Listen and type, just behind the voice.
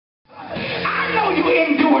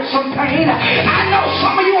endured some pain. I know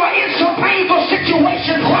some of you are in some painful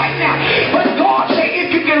situations right now. But God said, if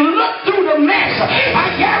you can look through the mess,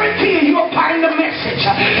 I guarantee you you'll find the message.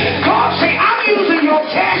 God said, I'm using your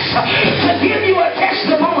test to give you a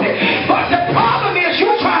testimony. But the problem is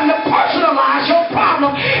you're trying to personalize your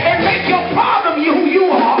problem and make your problem who you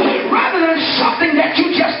are rather than something that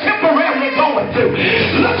you just temporarily going through.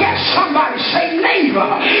 Look at somebody, say, neighbor,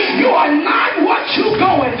 you are not what you're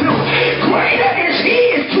going through. Greater is he,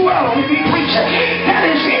 is too early to be preaching, that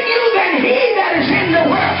is in you than he that is in the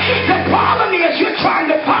world. The problem is you're trying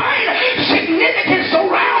to find significance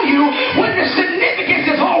around you when the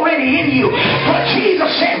significance is already in you. But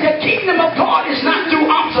Jesus said the kingdom of God is not through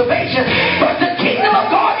observation, but the kingdom of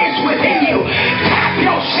God is within you. Tap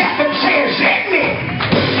yourself and say, is that me?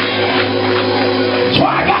 So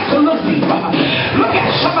I got to look deeper. Look at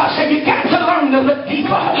somebody, say, you got to learn to look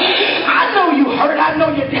deeper. I know you hurt. I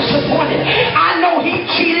know you're disappointed. I know he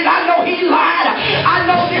cheated. I know he lied. I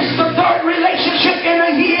know this is the third relationship in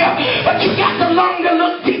a year. But you got to learn to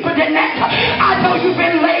look deeper than that. I know you've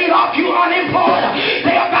been laid off. You're unemployed.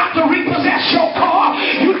 They're about to repossess your car.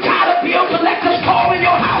 You got a bill collector's call in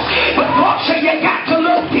your house. But God said you got to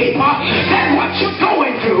look deeper than what you're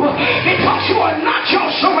going through, because you are not your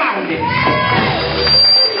surroundings.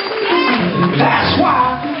 That's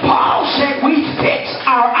why Paul said we fix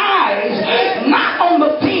our eyes not on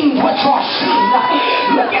the things which are seen.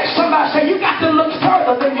 Look at somebody, say, you got to look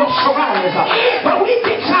further than your surroundings. But we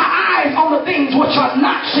fix our eyes on the things which are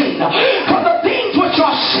not seen. For the things which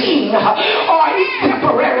are seen are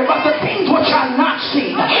temporary, but the things which are not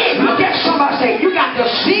seen. Look at somebody, say, you got to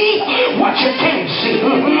see what you can't see.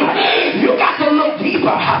 You got to look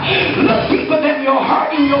deeper. Look deeper than your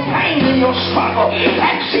hurt and your pain and your struggle,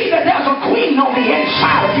 and see that there's a queen on the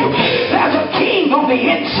inside of you. There's a king on the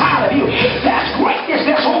inside of you. There's greatness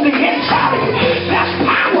that's on the inside of you. There's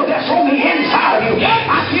power that's on the inside of you.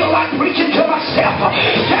 I feel like preaching to myself.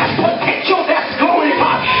 There's potential that's going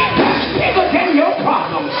on. That's bigger than your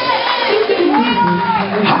problems.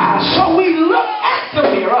 So we look at the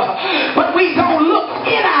mirror, but we don't look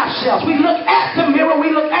in ourselves. We look at the mirror,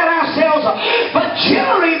 we look at ourselves, but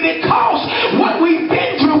generally because what we've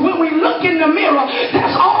been through, when we look in the mirror,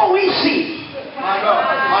 that's all we see.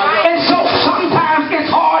 And so sometimes it's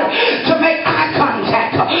hard to make eye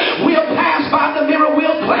contact. We'll pass by the mirror,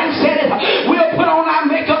 we'll glance at it, we'll put on our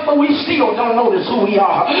makeup, but we still don't notice who we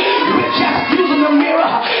are. We're just using the mirror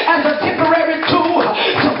as a temporary tool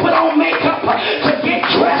to put on makeup, to get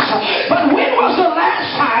dressed. But when was the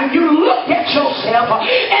last time you looked at yourself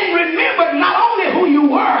and remembered not only who you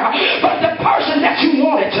were, but the person that you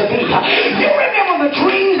wanted to be? You remember the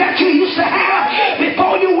dreams that you used to have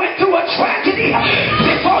before you went through a tragedy,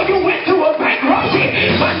 before you went through a bankruptcy,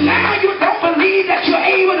 but now you don't believe that you're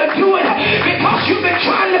able to do it because you've been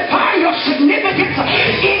trying to find your significance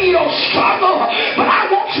in your struggle. But I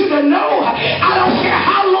want you to know, I don't care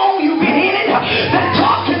how long you've been in it, that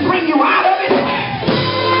God can bring you out of it.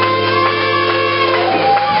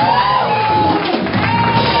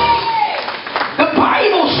 The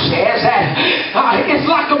Bible says that it's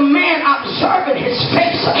like a man observing his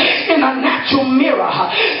face in a natural mirror.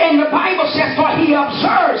 And the Bible says, for he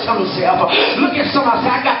observes himself. Look at somebody, say,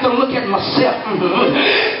 I got to look at myself.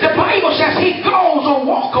 The Bible says he goes or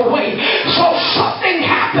walk away. So something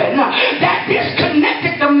happened that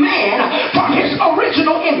disconnected the man from his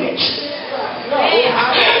original image.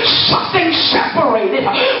 Something separated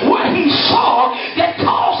what he saw that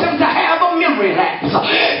caused him to have a memory lapse.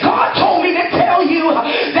 God told me to tell you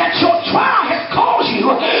that your trial has caused you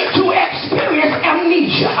to experience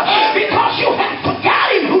amnesia because you have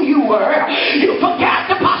forgotten who you were. You forgot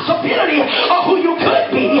the possibility of who you could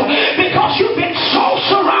be because you've been so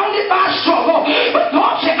surrounded by struggle. But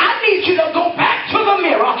God said, I need you to go back to the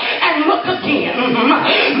mirror and look again.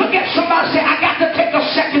 Look at somebody, say, I got to take a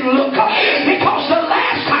second look because the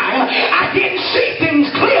last time I didn't see things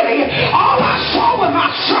clearly. All I saw was my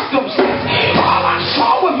circumstance. All I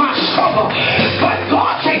saw was my struggle. But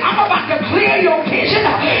God said, I'm about to clear your vision,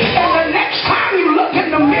 and the next time you look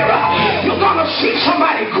in the mirror, you're going to see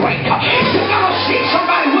somebody great. You're going to see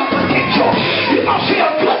somebody with potential. You're going to see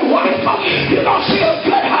a good wife. You're going to see a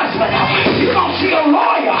good husband. You're going to see a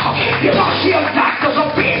lawyer. You're going to see a doctor, a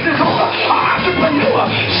business owner, an entrepreneur.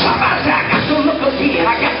 Somebody say, I got to look again.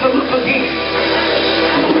 I got to look again.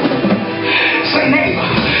 Say, neighbor,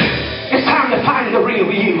 it's time to find the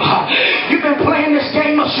real you. You've been playing this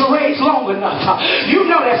game of charades long enough. You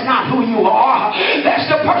know that's not who you are. That's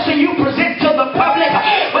the person you present to the public,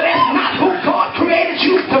 but that's not who God created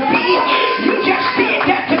you to be. You just did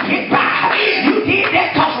that to get by. You did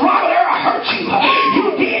that because Robert Earl hurt you. You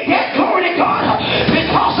did that, glory to God,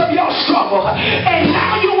 And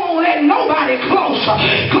now you won't let nobody close.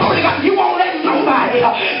 Glory to God. You won't let nobody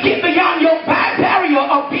get beyond your barrier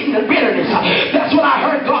of bitterness. That's what I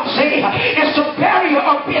heard God say. It's the barrier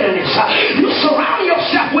of bitterness. You surround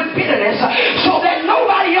yourself with bitterness so that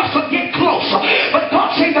nobody else will get close. But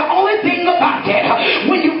God said the only thing about that,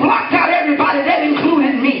 when you blocked out everybody, that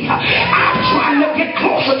included me. I'm trying to get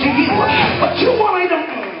closer to you, but you wanted to.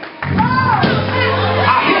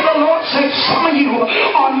 I hear the Lord say some of you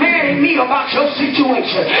are mad at me about your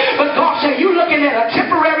situation, but God said you're looking at a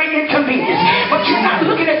temporary inconvenience, but you're not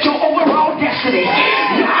looking at your overall destiny.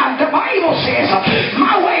 Now the Bible says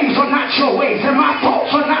my ways are not your ways and my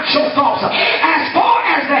thoughts are not your thoughts. As far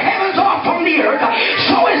as the heavens are from the earth,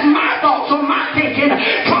 so is my thoughts or my thinking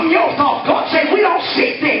from your thoughts. God said we don't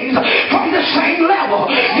see things from the same level.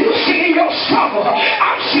 You see your struggle,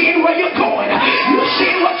 I'm seeing where you're going. You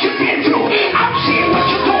seeing what you've been through, I'm seeing what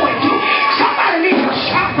you're going through. Somebody needs to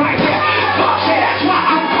shout right there. God said that's why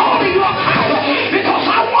I'm calling you up higher, because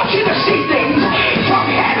I want you to see things from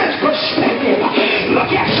heaven's perspective.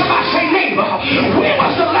 Look at somebody, say neighbor, when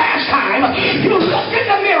was the last time you looked in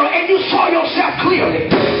the mirror and you saw yourself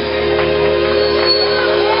clearly?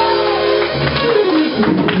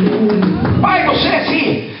 Bible says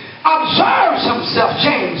he observes himself.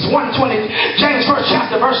 James 1:20, James 1st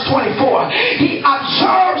chapter verse 24. He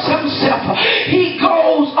observes himself. He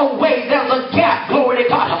goes away. There's a gap. Glory to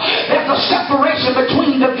God. There's a separation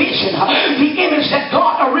between the vision, the image that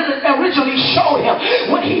God originally showed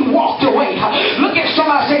him when he walked away. Look at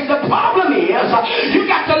somebody, say the problem is you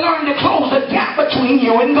got to learn to close the gap between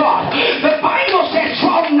you and God. The Bible says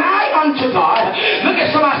draw nigh unto God. Look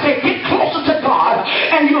at somebody, say get closer to God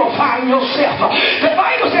and you'll find yourself. The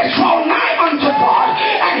Bible says draw nigh unto God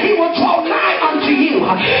and he will draw nigh unto you.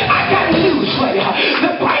 I got news for you.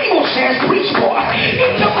 The Bible says, preach for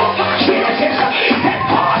in the book of Genesis that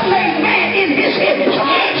God made man in his image.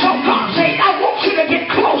 So God said, I want you to get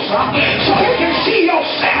closer so you can see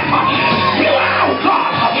yourself. You out, God.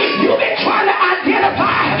 You've been trying to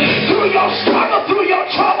identify through your struggle, through your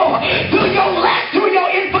trouble, through your lack, through your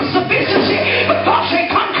insufficiency. But God said,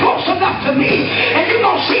 come close enough to me and you're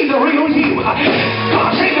going to see the real you.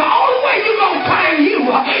 God said, the only way you're going to find you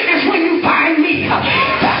is when you find me.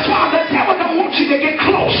 That's why the devil don't want you to get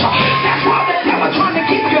close. That's why the devil trying to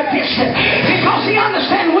keep you distant, because he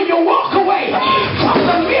understands when you walk away from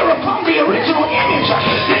the mirror, from the original image,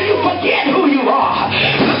 then you forget who you are.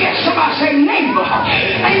 Look at somebody, say neighbor,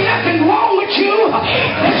 ain't nothing wrong with you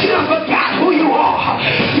that you done forgot who you are.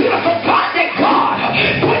 You done forgot that God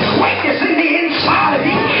put greatness in the inside of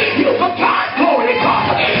you. You forgot, glory to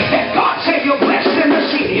God, that God said you're blessed in the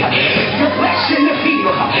city, you're blessed in the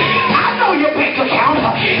field. I know your bank account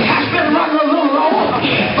has been running a little low,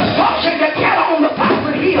 but God said the cattle on the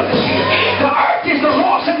thousand hills this year. The earth is the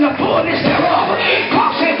Lord's and the fullness thereof.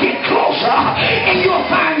 God said get closer and you'll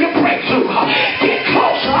find your breakthrough. Get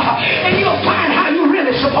closer and you'll find how you're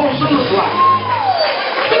really supposed to look like.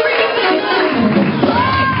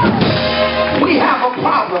 We have a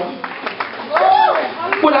problem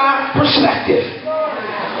with our perspective.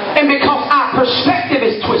 And because our perspective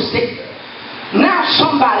is twisted, now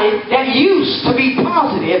somebody that used to be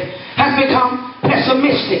positive has become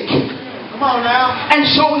pessimistic. Come on now. And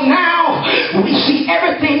so now we see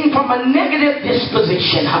everything from a negative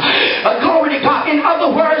disposition. Glory to God. In other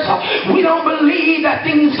words, we don't believe that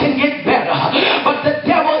things can get better. But the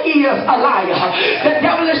devil is a liar. The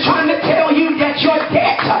devil is trying to tell you that your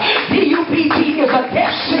debt, D-U-B-T, is a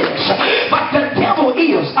death sentence. But the devil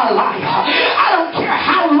is a liar. I don't care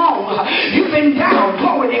how long you've been down.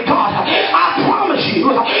 Glory to God. I promise you,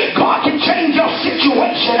 God can change your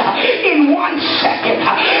situation in 1 second.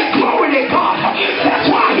 Glory to God. That's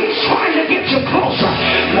why he's trying to get you closer.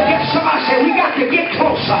 Look at somebody, say we got to get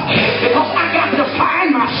closer, because I got to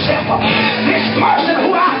find myself. This person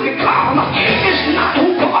who I've become is not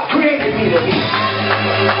who God created me to be.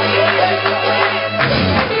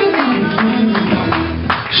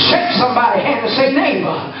 Shake somebody's hand and say,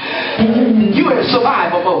 neighbor, you're in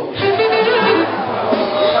survival mode.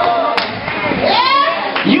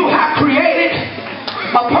 You have created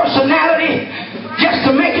a personality just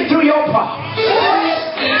to make it through your problems.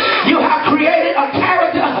 You have created a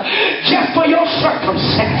character just for your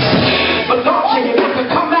circumstance. But God said you got to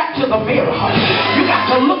come back to the mirror. You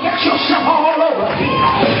got to look at yourself all over again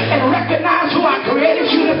and recognize who I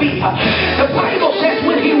created you to be. The Bible says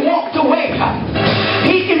when he walked away,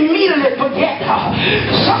 he immediately forget.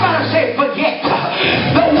 Somebody say forget.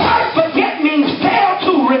 The word forget means fail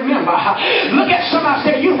to remember. Look at somebody,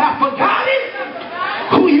 say you have forgotten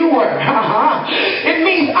who you were. It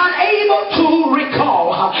means unable to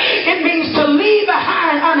recall. It means to leave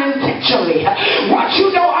behind unintentionally.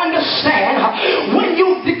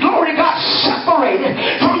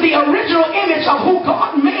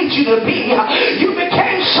 you to be. You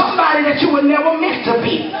became somebody that you were never meant to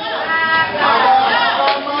be.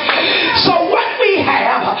 So what we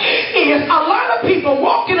have is a lot of people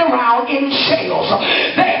walking around in shells.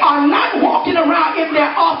 They are not walking around in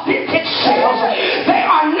their authentic selves. They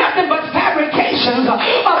are nothing but fabrications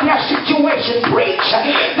of their situation. Preach.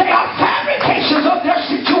 They are